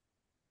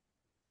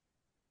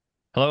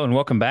Hello and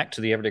welcome back to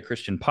the Everyday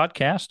Christian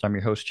Podcast. I'm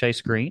your host, Chase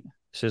Green.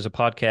 This is a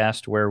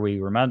podcast where we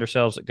remind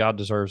ourselves that God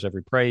deserves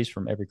every praise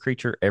from every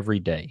creature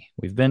every day.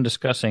 We've been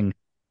discussing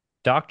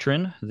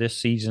doctrine this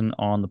season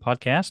on the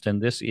podcast,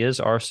 and this is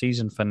our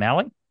season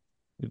finale.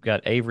 We've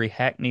got Avery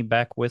Hackney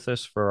back with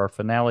us for our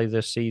finale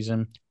this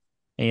season.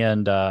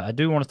 And I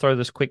do want to throw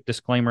this quick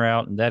disclaimer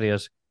out, and that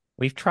is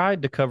we've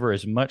tried to cover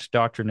as much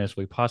doctrine as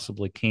we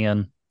possibly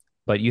can,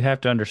 but you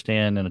have to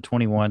understand in a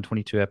 21,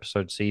 22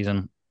 episode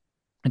season,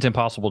 it's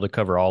impossible to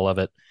cover all of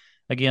it.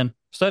 Again,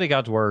 study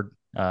God's word.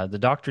 The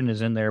doctrine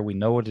is in there. We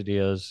know what it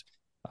is.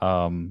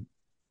 Um,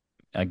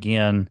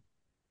 again,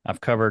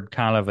 I've covered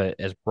kind of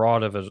as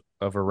broad of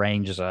a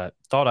range as I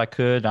thought I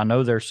could. I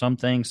know there's some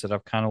things that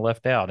I've kind of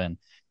left out, and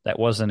that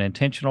wasn't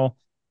intentional.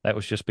 That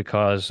was just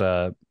because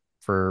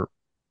for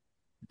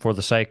for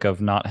the sake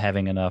of not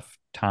having enough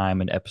time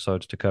and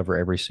episodes to cover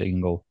every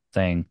single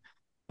thing.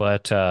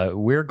 But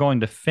we're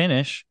going to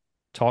finish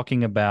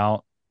talking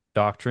about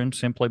doctrine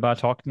simply by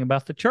talking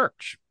about the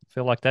church. I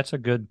feel like that's a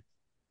good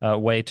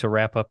way to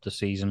wrap up the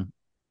season.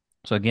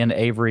 So, again,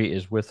 Avery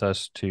is with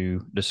us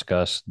to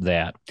discuss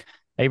that.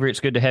 Avery, it's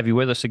good to have you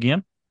with us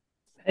again.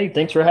 Hey,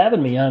 thanks for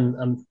having me.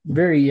 I'm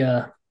very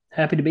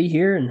happy to be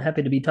here and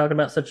happy to be talking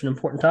about such an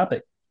important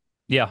topic.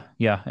 Yeah,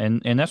 yeah.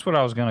 And that's what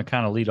I was going to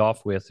kind of lead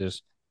off with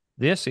is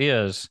this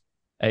is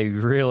a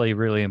really,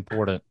 really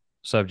important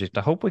subject.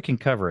 I hope we can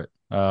cover it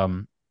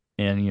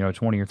in,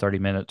 20 or 30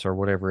 minutes or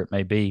whatever it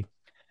may be.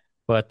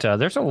 But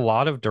there's a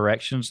lot of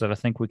directions that I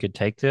think we could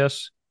take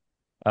this.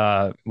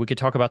 We could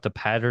talk about the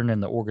pattern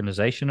and the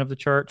organization of the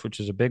church, which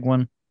is a big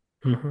one.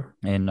 Hmm.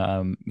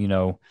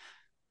 And,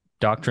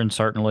 doctrine,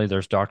 certainly,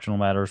 there's doctrinal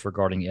matters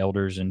regarding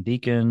elders and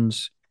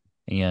deacons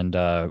and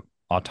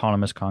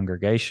autonomous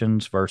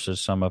congregations versus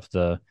some of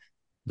the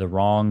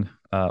wrong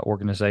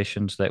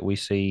organizations that we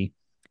see.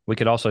 We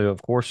could also,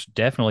 of course,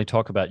 definitely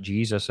talk about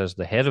Jesus as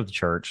the head of the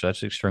church.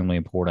 That's extremely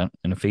important.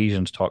 And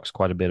Ephesians talks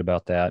quite a bit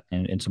about that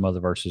and in some other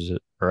verses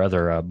or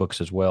other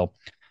books as well.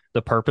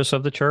 The purpose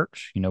of the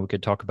church, we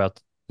could talk about,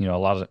 a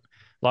lot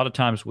of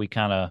times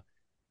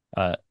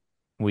uh,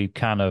 we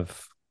kind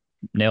of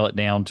nail it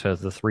down to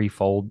the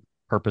threefold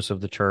purpose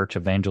of the church: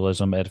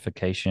 evangelism,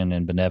 edification,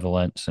 and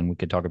benevolence. And we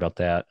could talk about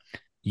that.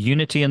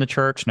 Unity in the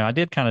church. Now, I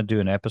did kind of do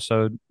an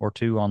episode or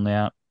two on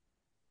that.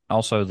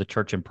 Also, the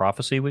church and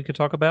prophecy we could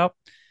talk about.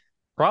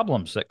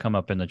 Problems that come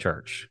up in the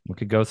church. We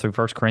could go through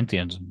First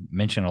Corinthians and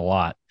mention a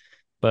lot.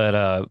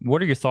 But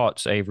what are your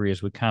thoughts, Avery,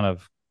 as we kind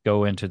of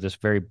go into this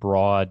very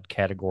broad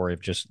category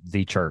of just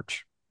the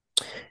church?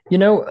 You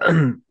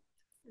know,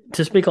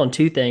 to speak on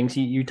two things,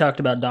 you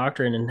talked about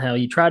doctrine and how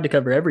you tried to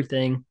cover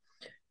everything,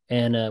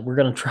 and we're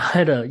going to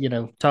try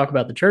to talk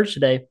about the church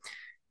today.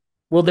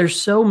 Well, there's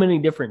so many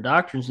different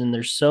doctrines and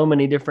there's so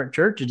many different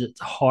churches.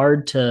 It's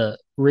hard to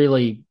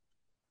really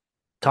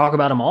talk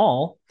about them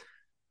all.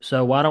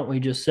 So why don't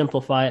we just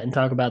simplify it and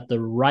talk about the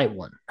right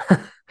one,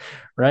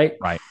 right?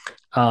 Right.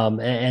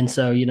 And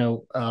so,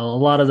 a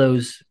lot of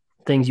those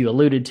things you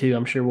alluded to,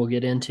 I'm sure we'll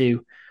get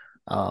into.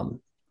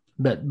 Um,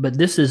 but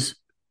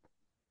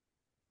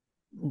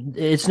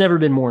it's never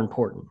been more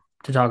important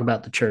to talk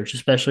about the church,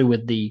 especially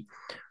with the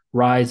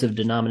rise of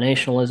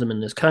denominationalism in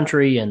this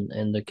country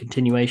and the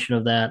continuation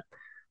of that.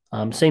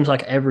 Seems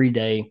like every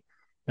day,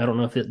 I don't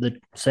know if the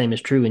same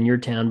is true in your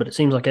town, but it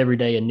seems like every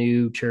day a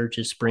new church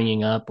is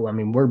springing up. I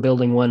mean, we're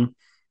building one,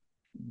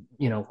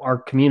 our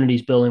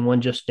community's building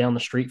one just down the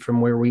street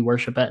from where we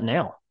worship at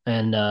now.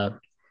 And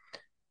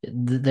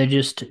they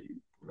just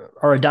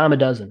are a dime a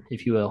dozen,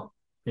 if you will,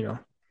 you know.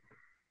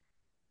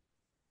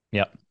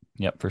 Yep.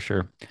 Yep, for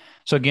sure.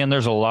 So again,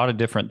 there's a lot of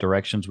different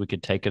directions we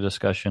could take a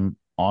discussion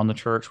on the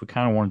church. We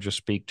kind of want to just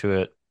speak to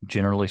it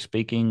generally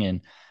speaking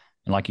and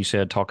like you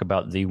said, talk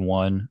about the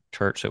one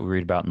church that we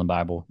read about in the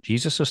Bible.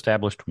 Jesus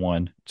established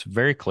one. It's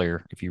very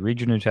clear. If you read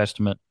your New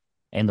Testament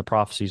and the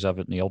prophecies of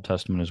it in the Old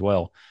Testament as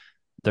well,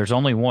 there's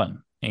only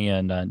one.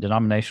 And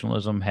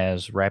denominationalism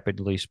has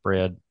rapidly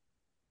spread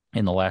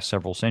in the last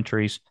several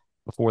centuries.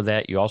 Before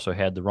that, you also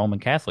had the Roman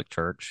Catholic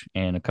Church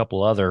and a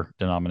couple other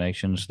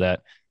denominations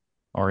that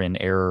are in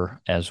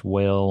error as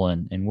well.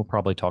 And we'll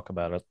probably talk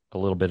about a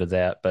little bit of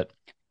that. But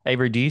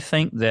Avery, do you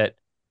think that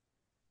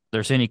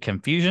there's any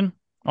confusion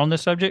on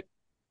this subject?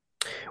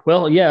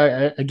 Well,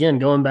 yeah, again,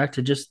 going back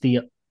to just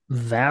the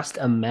vast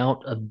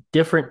amount of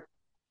different,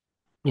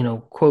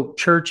 quote,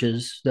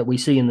 churches that we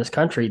see in this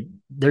country,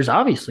 there's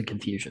obviously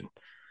confusion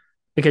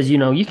because,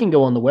 you can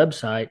go on the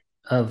website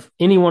of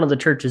any one of the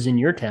churches in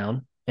your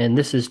town, and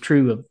this is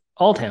true of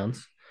all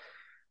towns,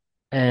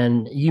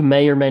 and you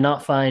may or may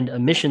not find a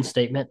mission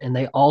statement, and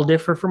they all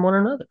differ from one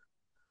another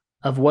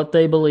of what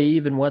they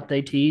believe and what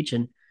they teach.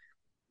 And,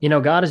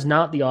 God is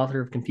not the author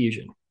of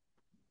confusion,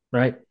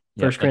 right?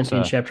 Yep, First that's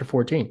Corinthians chapter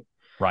 14.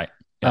 right.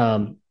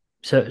 Yep.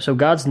 So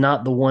God's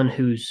not the one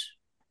who's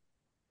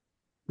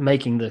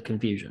making the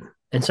confusion.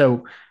 And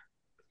so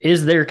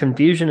is there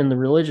confusion in the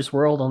religious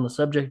world on the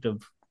subject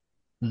of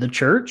the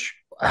church?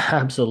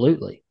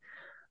 Absolutely.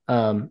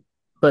 Um,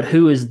 but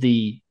who is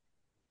the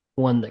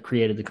one that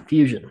created the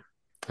confusion?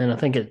 And I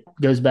think it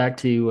goes back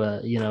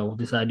to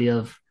this idea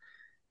of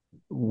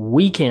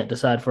we can't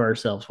decide for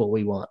ourselves what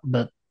we want.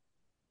 But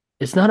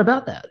it's not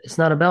about that. It's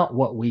not about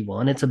what we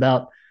want. It's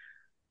about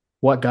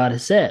what God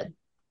has said.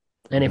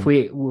 And if Mhm.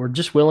 we were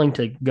just willing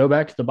to go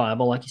back to the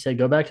Bible, like you said,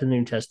 go back to the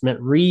New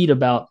Testament, read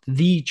about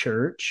the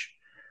church,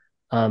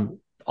 a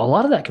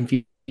lot of that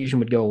confusion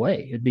would go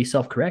away. It'd be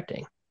self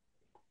correcting.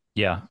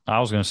 Yeah, I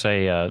was going to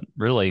say,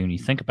 really, when you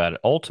think about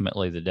it,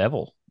 ultimately the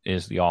devil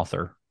is the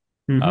author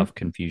Mm-hmm. of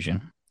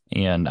confusion.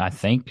 And I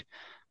think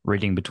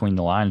reading between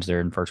the lines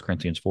there in 1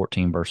 Corinthians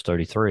 14, verse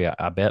 33,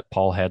 I bet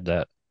Paul had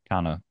that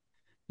kind of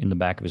in the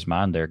back of his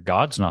mind there.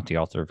 God's not the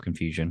author of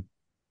confusion.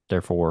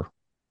 Therefore,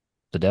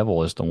 the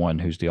devil is the one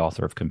who's the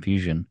author of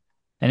confusion.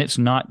 And it's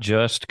not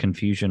just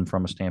confusion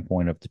from a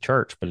standpoint of the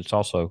church, but it's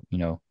also,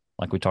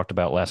 like we talked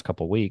about last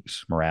couple of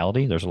weeks,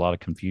 morality. There's a lot of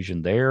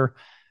confusion there.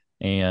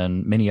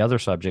 And many other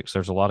subjects,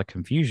 there's a lot of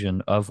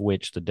confusion of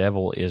which the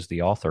devil is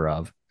the author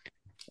of.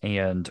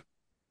 And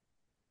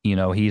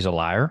he's a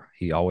liar.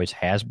 He always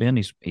has been.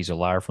 He's a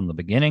liar from the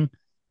beginning.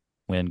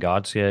 When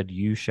God said,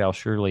 "You shall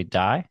surely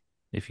die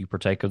if you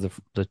partake of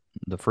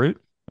the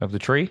fruit of the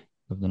tree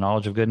of the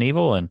knowledge of good and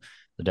evil," and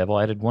the devil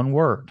added one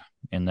word,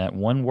 and that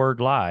one word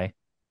lie,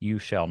 "You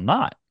shall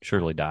not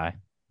surely die,"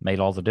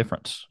 made all the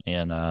difference.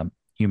 And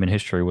human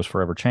history was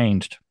forever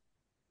changed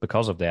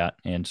because of that.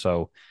 And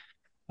so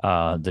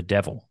the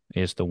devil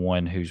is the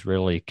one who's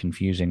really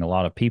confusing a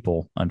lot of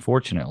people,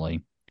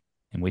 unfortunately.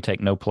 And we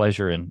take no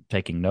pleasure in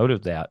taking note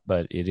of that,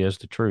 but it is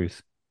the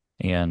truth.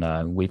 And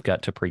we've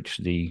got to preach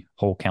the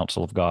whole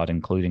counsel of God,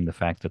 including the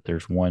fact that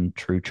there's one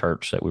true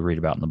church that we read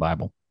about in the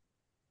Bible.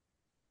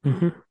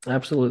 Mm-hmm.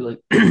 Absolutely.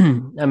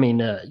 I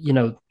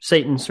mean,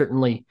 Satan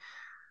certainly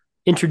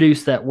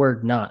introduced that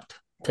word not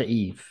to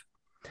Eve.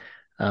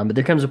 But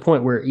there comes a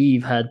point where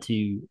Eve had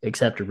to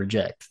accept or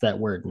reject that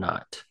word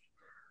not.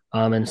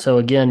 And so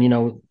again,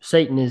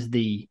 Satan is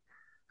the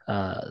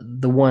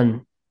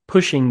one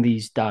pushing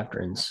these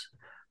doctrines,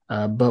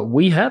 but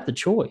we have the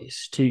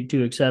choice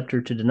to accept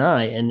or to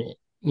deny. And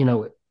you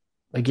know,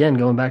 again,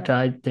 going back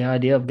to the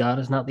idea of God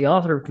is not the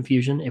author of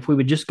confusion. If we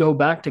would just go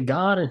back to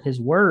God and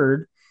His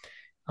Word,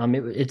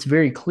 it's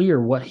very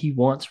clear what He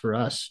wants for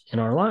us in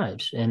our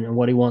lives and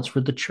what He wants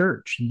for the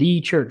church,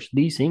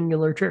 the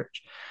singular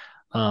church.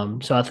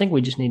 So I think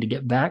we just need to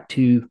get back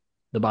to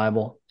the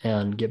Bible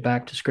and get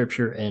back to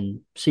Scripture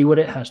and see what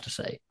it has to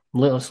say.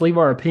 Let's leave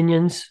our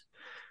opinions.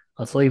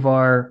 Let's leave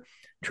our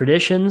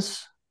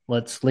traditions.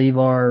 Let's leave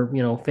our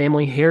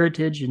family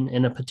heritage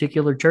in a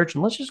particular church,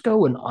 and let's just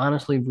go and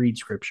honestly read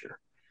Scripture.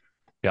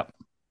 Yep.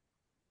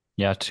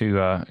 Yeah,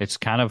 it's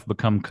kind of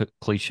become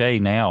cliche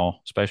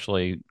now,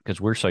 especially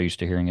because we're so used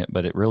to hearing it,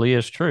 but it really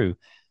is true.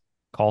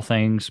 Call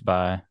things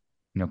by,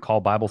 call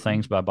Bible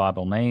things by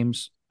Bible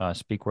names,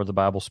 speak where the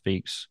Bible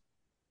speaks,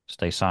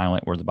 stay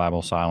silent where the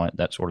Bible's silent,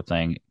 that sort of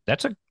thing.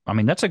 That's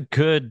a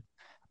good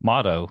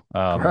motto.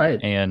 Right.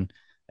 And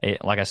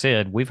like I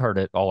said, we've heard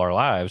it all our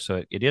lives,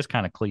 so it is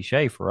kind of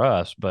cliche for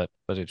us, but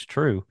it's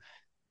true,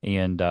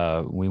 and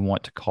we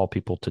want to call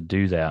people to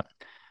do that.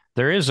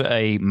 There is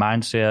a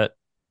mindset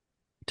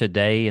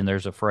today, and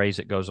there's a phrase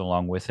that goes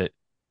along with it: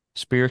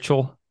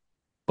 spiritual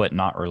but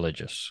not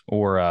religious.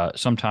 Or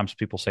sometimes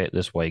people say it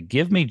this way: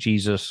 give me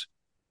Jesus,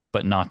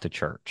 but not the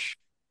church.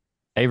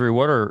 Avery,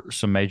 what are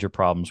some major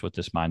problems with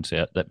this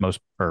mindset that most,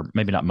 or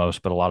maybe not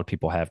most, but a lot of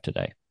people have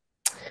today?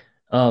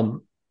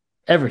 Um,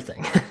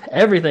 everything,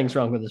 everything's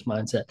wrong with this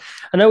mindset.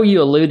 I know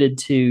you alluded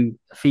to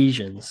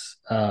Ephesians,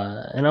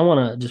 and I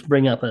want to just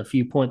bring up a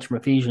few points from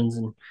Ephesians.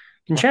 And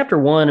in chapter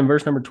 1 and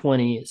verse number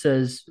 20, it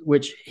says,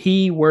 "Which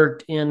He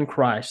worked in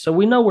Christ." So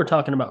we know we're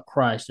talking about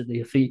Christ at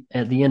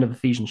the end of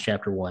Ephesians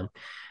chapter 1.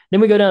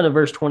 Then we go down to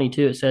verse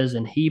 22. It says,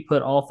 "And He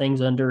put all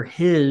things under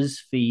His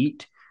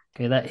feet."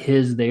 Okay, that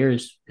His there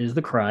is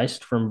the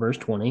Christ from verse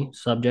 20.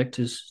 Subject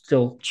is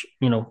still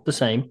the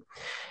same,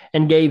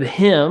 and gave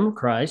Him,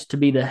 Christ, to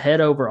be the head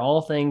over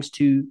all things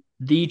to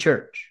the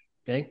church.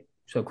 Okay,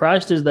 so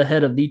Christ is the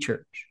head of the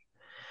church,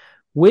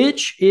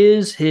 which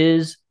is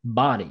His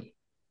body.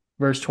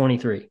 Verse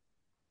 23.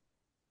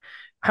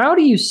 How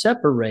do you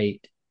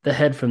separate the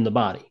head from the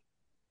body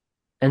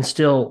and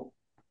still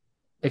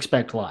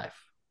expect life?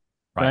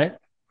 Right. Right.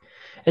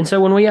 And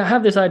so when we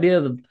have this idea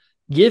of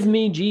give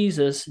me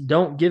Jesus,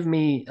 don't give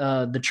me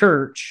the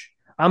church,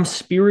 I'm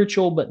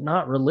spiritual but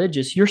not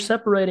religious, you're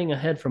separating a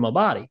head from a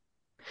body.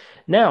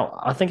 Now,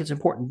 I think it's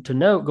important to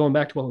note, going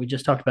back to what we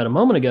just talked about a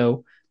moment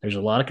ago, there's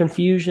a lot of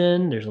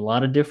confusion. There's a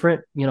lot of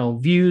different,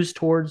 views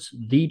towards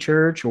the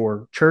church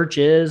or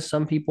churches.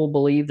 Some people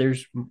believe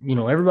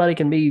everybody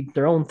can be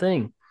their own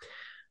thing.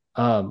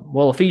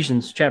 Well,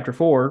 Ephesians chapter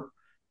 4,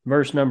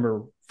 verse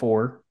number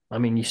 4. I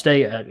mean,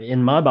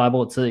 in my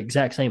Bible, it's the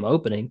exact same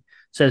opening.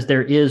 Says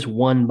there is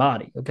one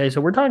body. Okay,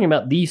 so we're talking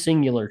about the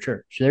singular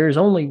church. There is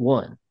only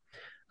one,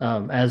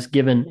 as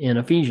given in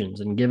Ephesians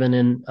and given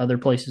in other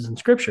places in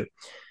Scripture.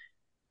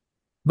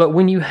 But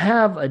when you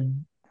have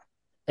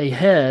a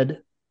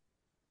head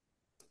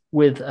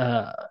with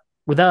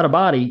without a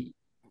body,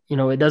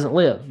 it doesn't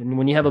live. And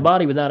when you have a Mhm.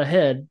 body without a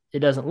head, it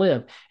doesn't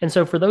live. And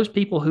so for those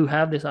people who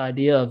have this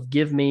idea of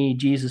give me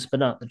Jesus but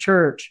not the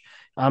church,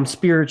 I'm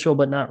spiritual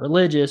but not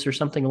religious or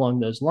something along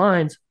those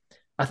lines,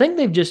 I think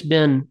they've just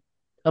been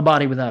a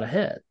body without a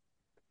head.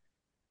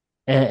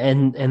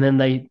 And then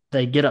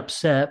they get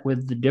upset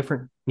with the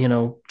different,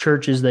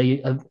 churches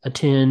they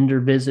attend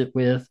or visit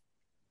with.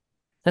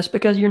 That's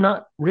because you're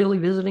not really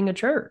visiting a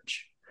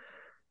church.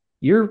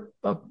 You're,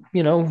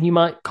 you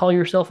might call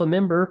yourself a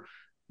member,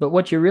 but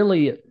what you're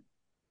really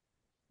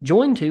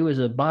joined to is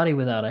a body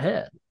without a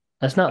head.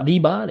 That's not the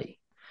body.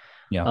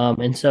 Yeah.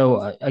 And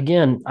so,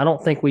 again, I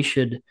don't think we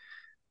should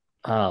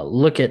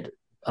look at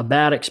a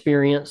bad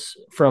experience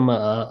from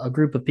a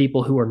group of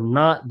people who are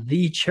not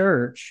the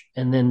church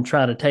and then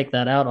try to take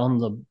that out on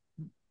the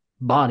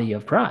body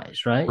of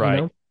Christ, right?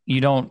 Right. You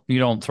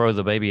don't throw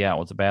the baby out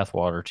with the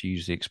bathwater, to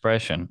use the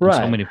expression. And so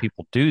Right. many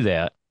people do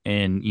that.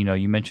 And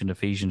you mentioned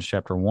Ephesians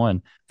chapter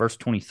 1, verse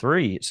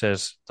 23. It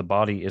says the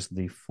body is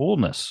the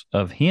fullness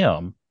of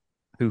him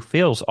who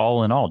fills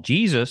all in all.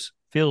 Jesus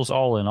fills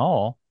all in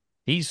all.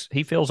 He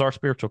fills our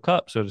spiritual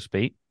cup, so to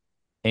speak.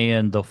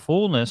 And the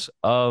fullness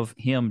of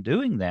him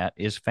doing that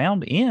is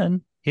found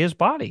in his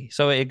body.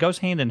 So it goes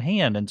hand in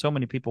hand. And so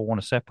many people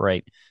want to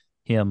separate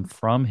him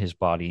from his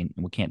body, and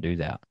we can't do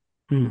that.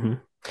 Mm-hmm.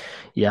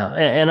 Yeah.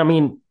 And I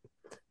mean,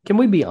 can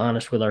we be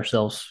honest with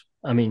ourselves?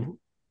 I mean,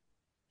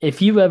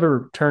 if you've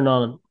ever turned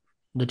on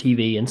the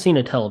TV and seen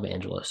a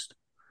televangelist,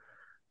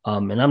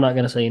 and I'm not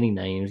going to say any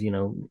names,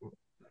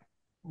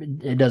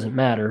 it doesn't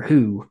matter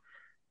who,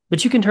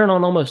 but you can turn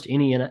on almost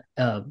any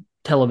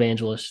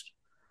televangelist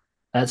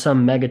at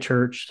some mega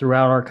church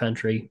throughout our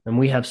country, and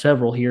we have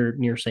several here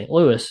near St.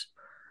 Louis.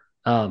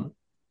 Um,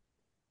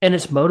 and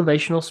it's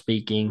motivational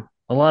speaking.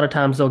 A lot of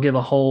times they'll give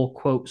a whole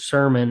quote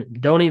sermon,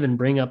 don't even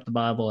bring up the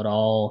Bible at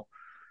all.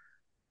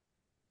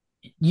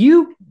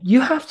 You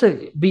have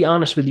to be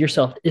honest with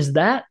yourself. Is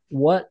that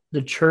what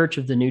the church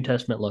of the New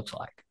Testament looks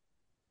like?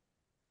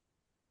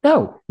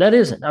 No, that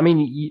isn't. I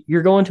mean,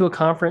 you're going to a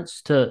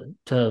conference to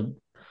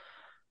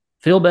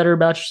feel better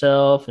about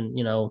yourself and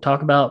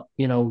talk about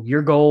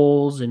your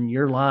goals and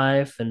your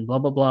life and blah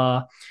blah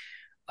blah.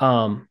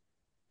 Um,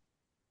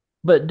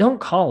 but don't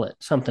call it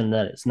something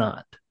that it's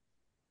not.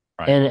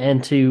 Right.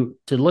 And to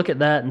look at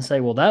that and say,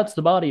 well, that's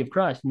the body of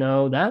Christ.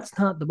 No, that's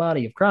not the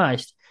body of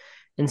Christ.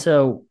 And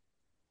so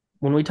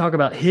when we talk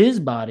about his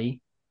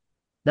body,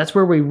 that's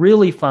where we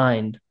really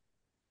find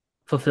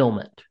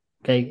fulfillment.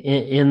 Okay,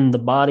 in the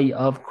body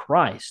of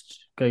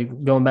Christ. Okay,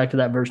 going back to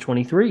that verse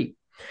 23,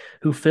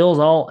 who fills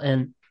all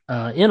and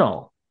in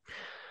all.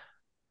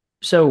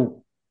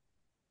 So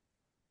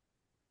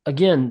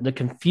again, the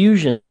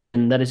confusion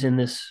that is in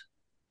this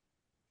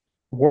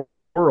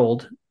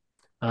world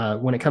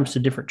when it comes to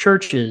different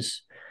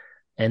churches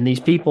and these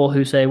people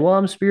who say, "Well,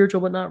 I'm spiritual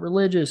but not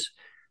religious,"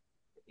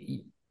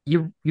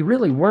 you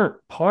really weren't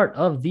part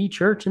of the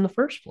church in the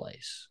first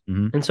place.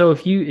 Mm-hmm. And so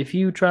if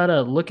you try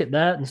to look at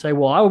that and say,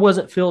 "Well, I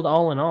wasn't filled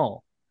all in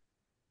all,"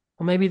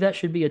 well, maybe that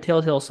should be a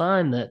telltale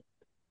sign that,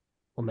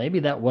 well, maybe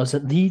that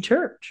wasn't the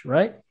church,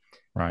 right?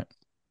 Right.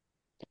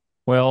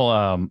 Well,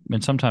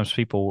 and sometimes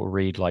people will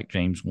read like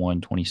James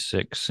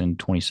 1:26 and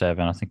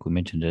 27. I think we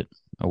mentioned it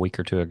a week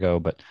or two ago,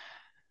 but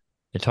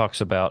it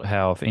talks about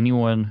how if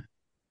anyone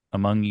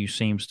among you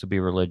seems to be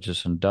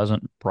religious and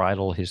doesn't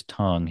bridle his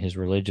tongue, his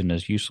religion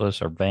is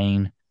useless or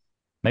vain.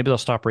 Maybe they'll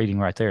stop reading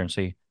right there and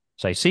say,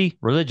 see,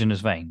 religion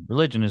is vain.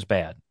 Religion is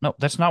bad. No,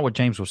 that's not what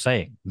James was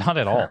saying. Not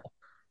at all.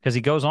 Because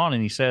he goes on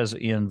and he says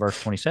in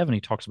verse 27, he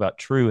talks about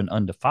true and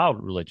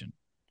undefiled religion,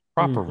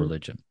 proper Mm-hmm.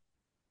 religion.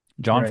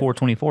 John Right.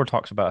 4:24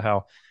 talks about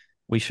how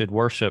we should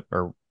worship,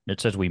 or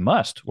it says we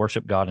must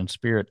worship God in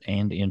spirit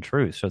and in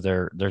truth. So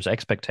there's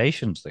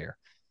expectations there.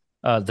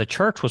 The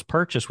church was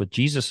purchased with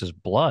Jesus's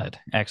blood,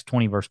 Acts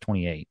 20, verse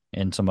 28,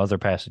 and some other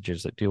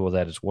passages that deal with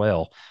that as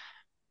well.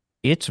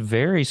 It's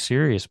very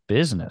serious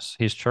business,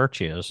 his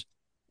church is,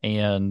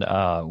 and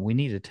we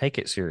need to take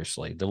it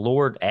seriously. The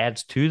Lord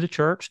adds to the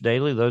church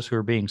daily those who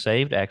are being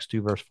saved, Acts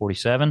 2, verse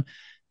 47.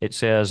 It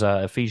says,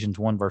 Ephesians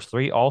 1, verse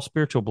 3, all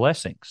spiritual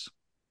blessings.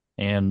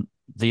 And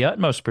the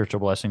utmost spiritual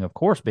blessing, of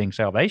course, being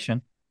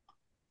salvation,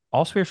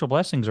 all spiritual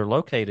blessings are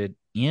located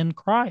in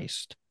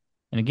Christ.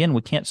 And again,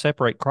 we can't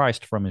separate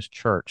Christ from his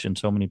church, and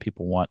so many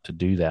people want to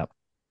do that.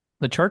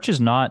 The church is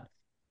not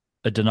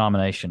a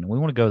denomination. We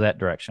want to go that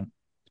direction.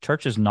 The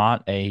church is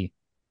not a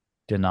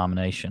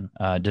denomination.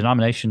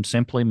 Denomination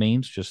simply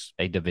means just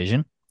a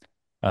division.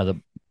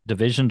 The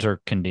divisions are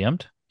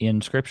condemned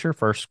in Scripture.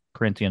 1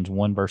 Corinthians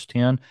 1, verse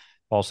 10,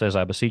 Paul says,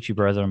 I beseech you,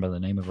 brethren, by the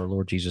name of our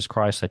Lord Jesus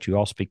Christ, that you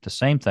all speak the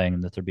same thing,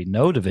 and that there be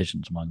no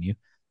divisions among you,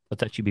 but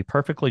that you be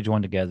perfectly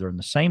joined together in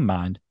the same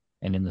mind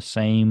and in the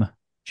same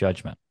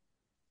judgment.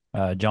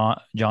 John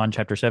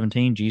chapter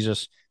 17,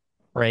 Jesus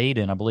prayed,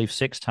 and I believe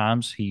 6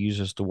 times he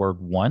uses the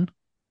word one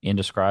in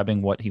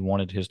describing what he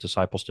wanted his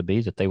disciples to be,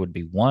 that they would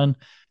be one,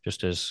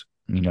 just as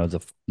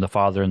the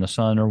Father and the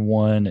Son are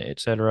one,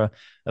 etc.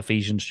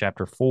 Ephesians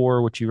chapter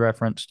 4, which you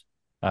referenced,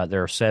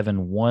 there are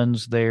 7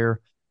 ones there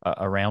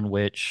around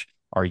which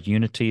our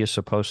unity is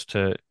supposed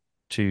to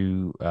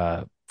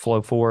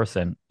flow forth,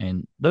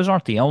 and those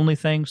aren't the only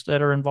things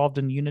that are involved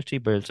in unity,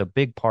 but it's a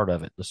big part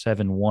of it. The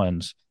 7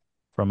 ones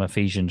from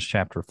Ephesians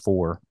chapter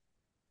 4.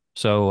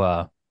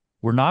 So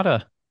we're not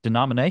a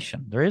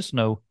denomination. There is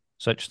no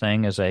such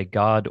thing as a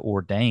God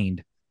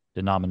ordained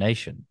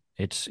denomination.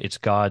 It's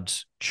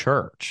God's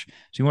church.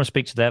 So you want to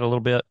speak to that a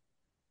little bit?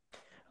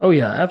 Oh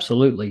yeah,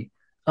 absolutely.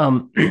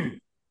 Um,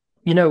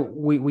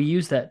 we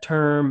use that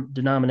term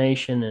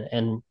denomination,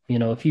 and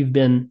if you've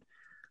been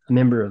a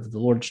member of the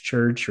Lord's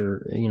church,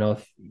 or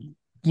if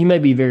you may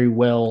be very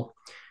well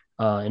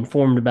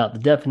informed about the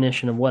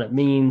definition of what it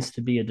means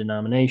to be a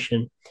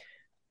denomination.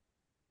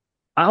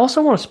 I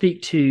also want to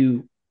speak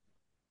to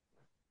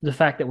the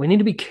fact that we need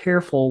to be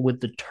careful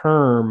with the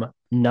term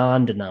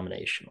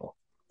non-denominational.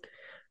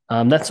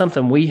 That's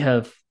something we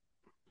have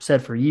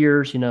said for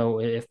years.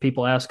 If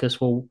people ask us,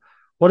 well,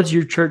 what does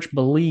your church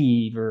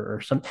believe,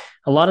 or some,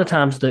 a lot of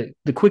times the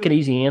quick and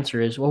easy answer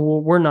is, well,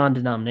 we're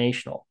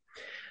non-denominational.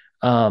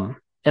 And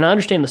I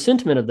understand the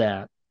sentiment of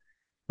that,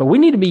 but we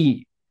need to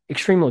be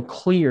extremely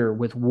clear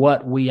with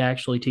what we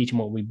actually teach and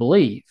what we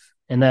believe.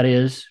 And that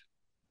is,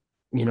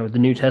 the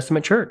New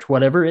Testament church,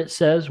 whatever it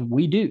says,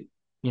 we do.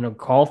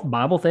 Call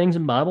Bible things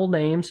and Bible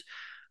names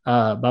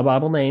by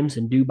Bible names,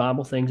 and do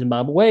Bible things in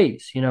Bible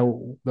ways.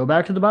 Go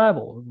back to the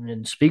Bible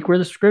and speak where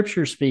the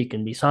scriptures speak,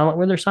 and be silent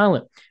where they're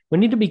silent. We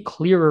need to be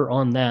clearer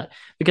on that,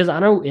 because I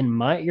know in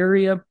my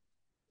area,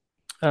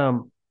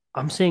 I'm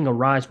seeing a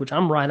rise, which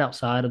I'm right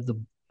outside of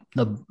the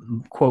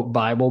quote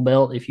Bible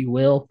Belt, if you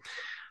will.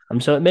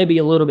 So it may be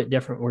a little bit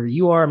different where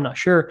you are. I'm not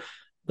sure,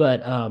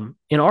 but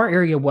in our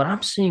area, what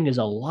I'm seeing is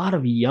a lot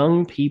of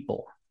young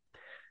people.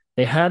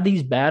 They had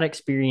these bad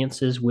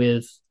experiences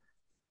with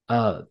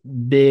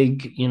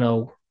big,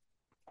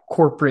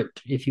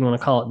 corporate, if you want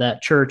to call it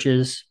that,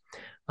 churches.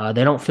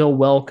 They don't feel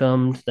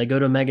welcomed. They go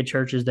to mega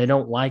churches. They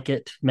don't like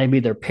it. Maybe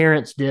their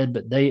parents did,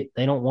 but they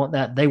don't want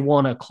that. They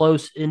want a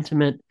close,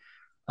 intimate,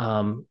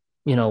 um,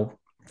 you know,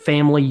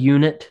 family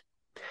unit.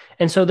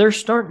 And so they're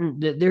starting.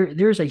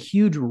 There's a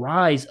huge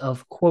rise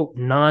of quote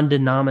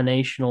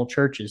non-denominational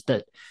churches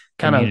that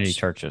kind of Community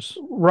churches.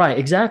 right,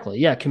 exactly,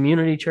 yeah,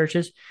 community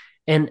churches.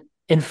 And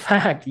in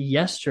fact,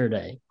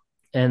 yesterday,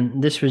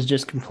 and this was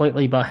just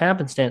completely by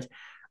happenstance,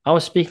 I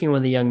was speaking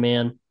with a young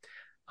man.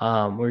 We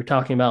were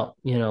talking about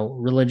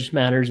religious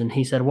matters, and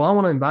he said, "Well, I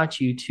want to invite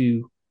you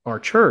to our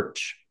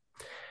church."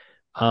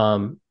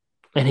 Um,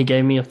 and he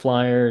gave me a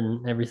flyer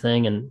and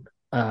everything,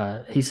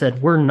 and he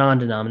said, "We're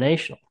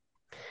non-denominational."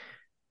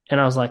 And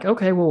I was like,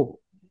 "Okay, well,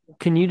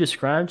 can you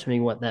describe to me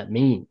what that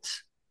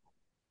means?"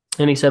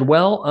 And he said,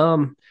 "Well,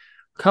 a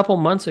couple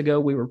months ago,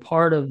 we were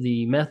part of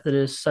the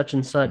Methodist such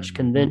and such Mm-hmm.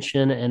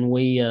 convention, and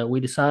we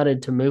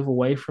decided to move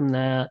away from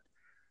that.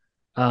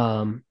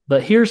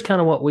 But here's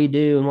kind of what we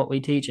do and what we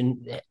teach,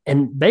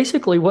 and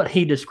basically what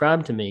he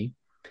described to me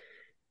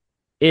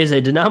is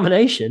a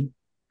denomination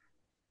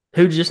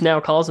who just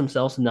now calls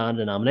themselves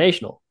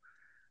non-denominational.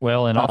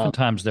 Well, and Uh,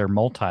 oftentimes they're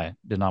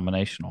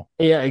multi-denominational.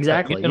 yeah, It,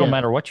 exactly. it don't Yeah,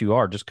 matter what you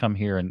are, just come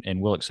here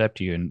and we'll accept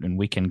you, and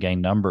we can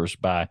gain numbers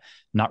by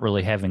not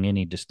really having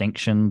any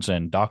distinctions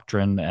and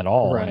doctrine at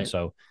all. And right,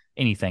 so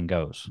anything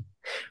goes.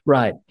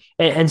 right.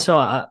 And so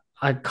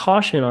I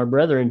caution our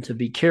brethren to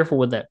be careful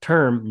with that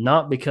term,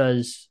 not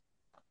because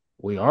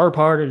we are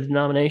part of the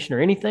denomination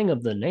or anything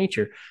of the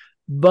nature,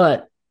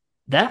 but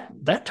that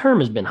term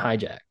has been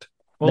hijacked.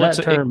 Well,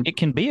 That term, it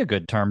can be a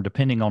good term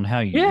depending on how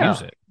you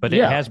use yeah, it, but it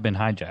yeah. has been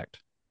hijacked.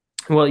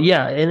 Well,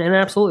 yeah, and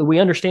absolutely, we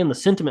understand the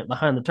sentiment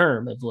behind the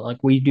term. It's like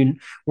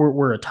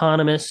we're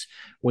autonomous.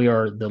 We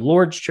are the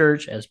Lord's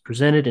church as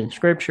presented in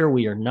Scripture.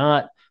 We are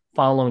not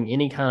following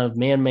any kind of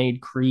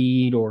man-made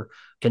creed or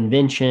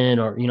convention,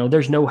 or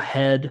there's no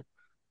head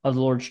of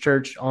the Lord's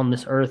church on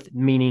this earth,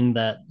 meaning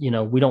that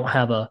we don't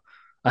have a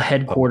Pope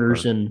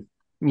headquarters or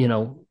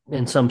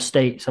in some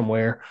state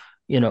somewhere.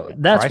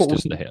 That's what Christ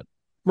is the we head.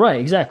 right,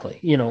 exactly.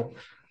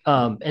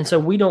 And so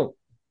we know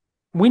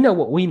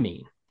what we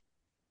mean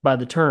by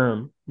the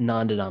term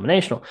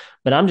non-denominational.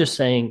 But I'm just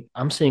saying,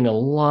 I'm seeing a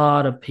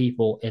lot of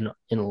people in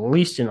at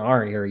least in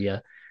our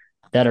area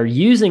that are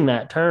using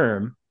that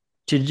term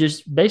to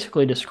just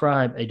basically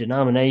describe a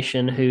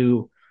denomination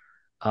who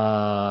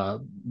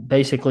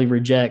basically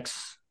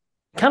rejects,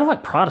 kind of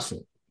like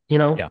Protestant, you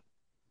know, Yeah,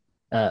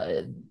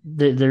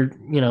 they're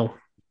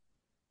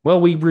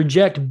well, we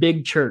reject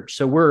big church,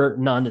 so we're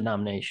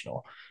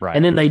non-denominational. right.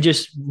 And then they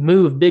just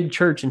move big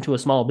church into a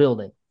small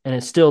building, and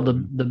it's still the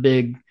Mhm. the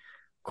big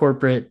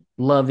corporate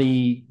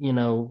lovey,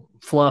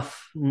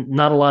 fluff,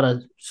 not a lot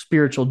of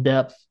spiritual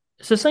depth.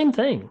 It's the same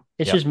thing.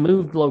 It's Yep, just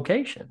moved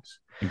locations.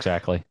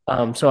 exactly.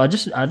 So I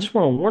just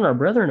want to warn our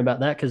brethren about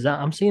that, because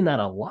I'm seeing that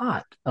a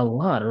lot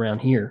around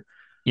here.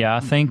 Yeah,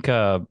 I think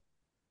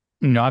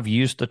I've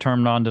used the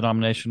term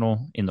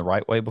non-denominational in the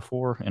right way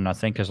before, and I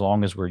think as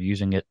long as we're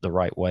using it the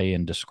right way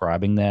and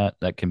describing that,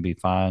 that can be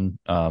fine.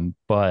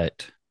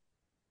 But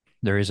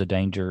there is a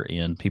danger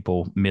in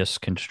people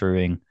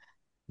misconstruing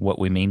what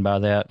we mean by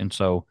that, and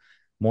so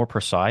more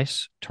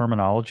precise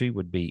terminology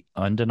would be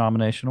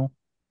undenominational,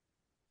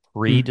 Mm,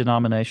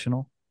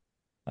 pre-denominational,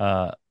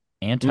 uh, mm,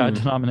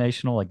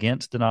 anti-denominational,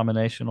 against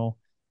denominational,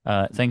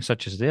 things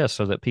such as this,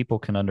 so that people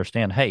can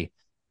understand. Hey,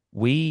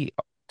 we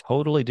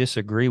totally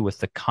disagree with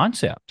the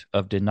concept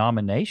of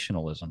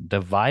denominationalism,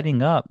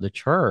 dividing up the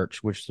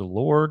church, which the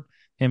Lord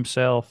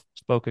himself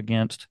spoke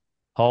against.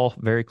 Paul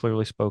very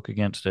clearly spoke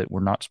against it.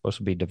 We're not supposed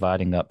to be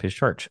dividing up his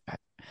church.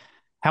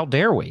 How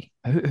dare we?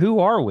 Who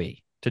are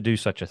we to do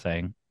such a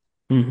thing?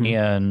 Mm-hmm.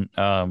 And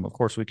of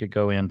course, we could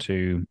go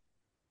into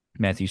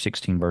Matthew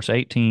 16, verse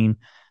 18.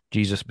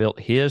 Jesus built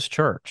his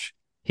church,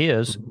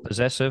 his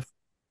possessive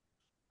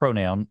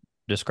pronoun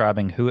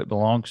describing who it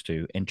belongs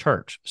to, in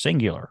church,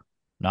 singular,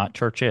 not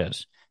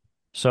churches.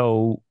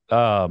 So,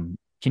 can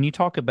you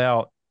talk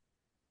about,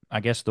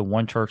 I guess, the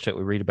one church that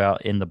we read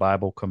about in the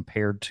Bible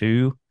compared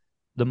to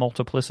the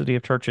multiplicity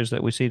of churches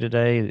that we see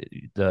today,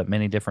 the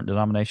many different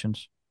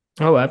denominations?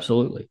 Oh,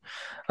 absolutely.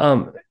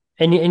 Um,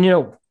 and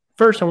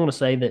first I want to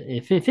say that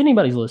if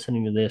anybody's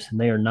listening to this and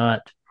they are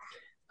not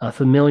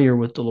familiar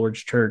with the Lord's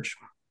church,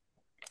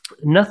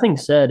 nothing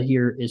said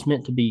here is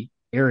meant to be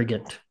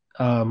arrogant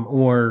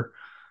or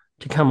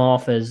to come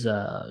off as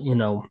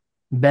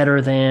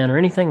better than or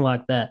anything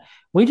like that.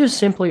 We just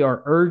simply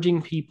are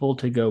urging people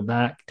to go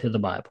back to the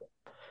Bible.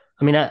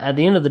 I mean, at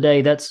the end of the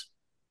day, that's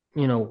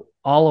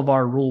all of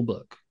our rule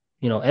book.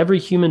 Every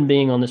human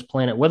being on this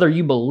planet, whether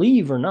you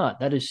believe or not,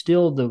 that is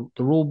still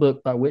the rule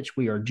book by which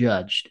we are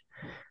judged.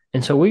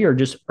 And so we are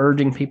just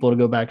urging people to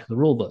go back to the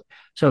rule book.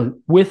 So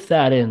with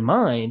that in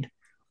mind,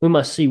 we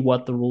must see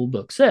what the rule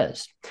book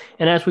says.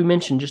 And as we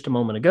mentioned just a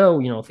moment ago,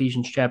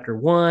 Ephesians chapter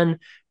 1,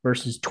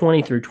 verses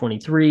 20 through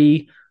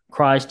 23,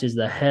 Christ is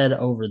the head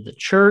over the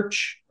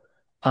church.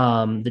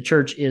 The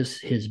church is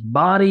his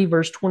body,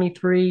 verse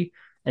 23.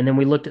 And then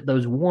we looked at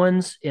those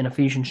ones in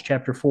Ephesians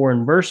chapter 4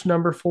 and verse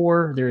number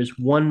 4. There is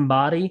one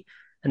body,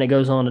 and it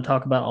goes on to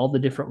talk about all the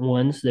different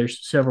ones.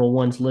 There's several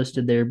ones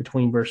listed there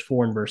between verse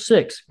 4 and verse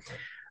 6.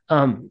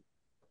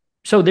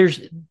 So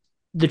there's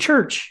the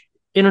church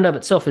in and of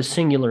itself is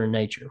singular in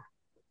nature.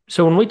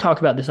 So when we talk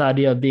about this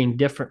idea of being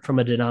different from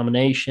a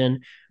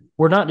denomination,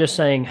 we're not just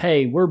saying,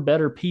 hey, we're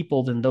better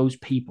people than those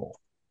people.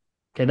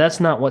 Okay,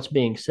 that's not what's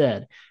being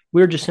said.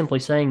 We're just simply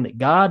saying that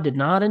God did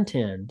not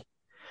intend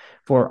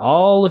for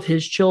all of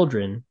his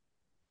children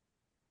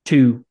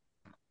to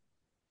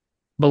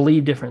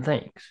believe different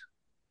things.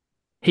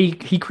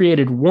 He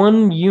created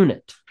one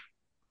unit.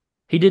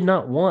 He did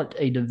not want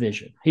a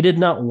division. He did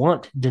not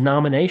want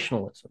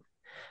denominationalism.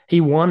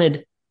 He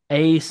wanted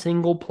a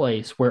single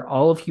place where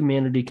all of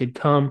humanity could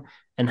come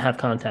and have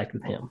contact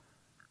with him.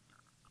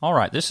 All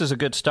right, this is a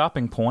good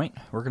stopping point.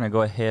 We're going to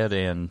go ahead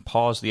and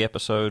pause the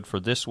episode for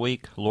this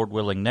week. Lord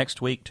willing,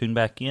 next week, tune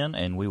back in,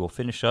 and we will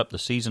finish up the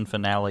season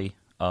finale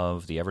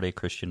of the Everyday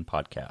Christian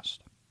podcast.